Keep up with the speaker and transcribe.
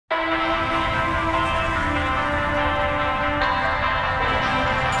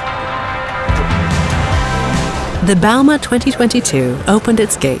The bauma 2022 opened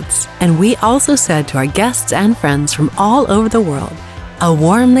its gates, and we also said to our guests and friends from all over the world, a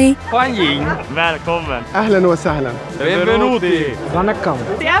warmly Välkommen. أهلا وسهلا. Benvenuti.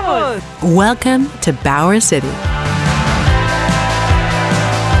 welcome to BAUER City.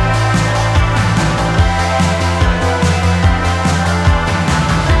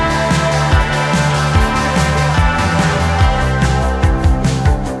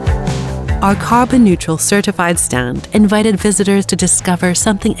 Our carbon-neutral certified stand invited visitors to discover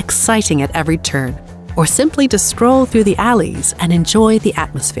something exciting at every turn, or simply to stroll through the alleys and enjoy the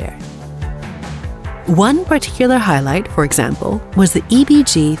atmosphere. One particular highlight, for example, was the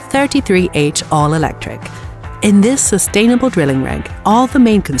EBG 33H all-electric. In this sustainable drilling rig, all the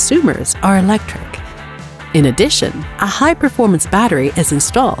main consumers are electric. In addition, a high-performance battery is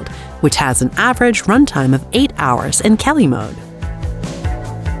installed, which has an average runtime of 8 hours in Kelly mode.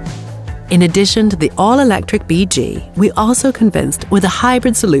 In addition to the all-electric BG, we also convinced with a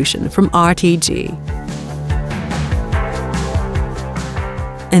hybrid solution from RTG.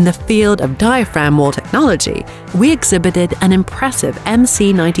 In the field of diaphragm wall technology, we exhibited an impressive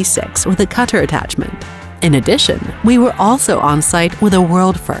MC96 with a cutter attachment. In addition, we were also on site with a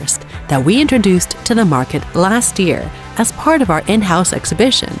world first that we introduced to the market last year as part of our in-house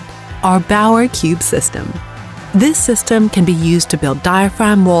exhibition, our BAUER Cube system. This system can be used to build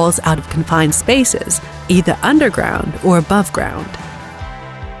diaphragm walls out of confined spaces, either underground or above ground.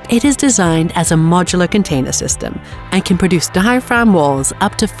 It is designed as a modular container system and can produce diaphragm walls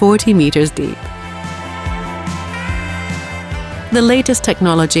up to 40 meters deep. The latest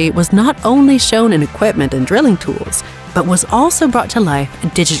technology was not only shown in equipment and drilling tools, but was also brought to life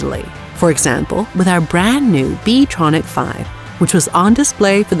digitally, for example, with our brand new B-Tronic 5, which was on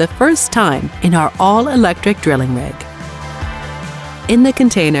display for the first time in our all-electric drilling rig. In the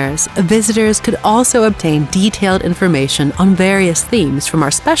containers, visitors could also obtain detailed information on various themes from our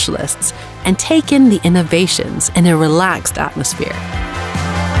specialists and take in the innovations in a relaxed atmosphere.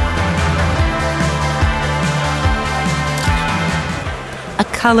 A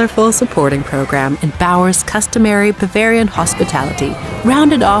colorful supporting program in BAUER's customary Bavarian hospitality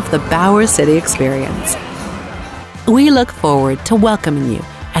rounded off the BAUER City experience. We look forward to welcoming you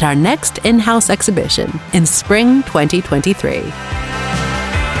at our next in-house exhibition in spring 2023.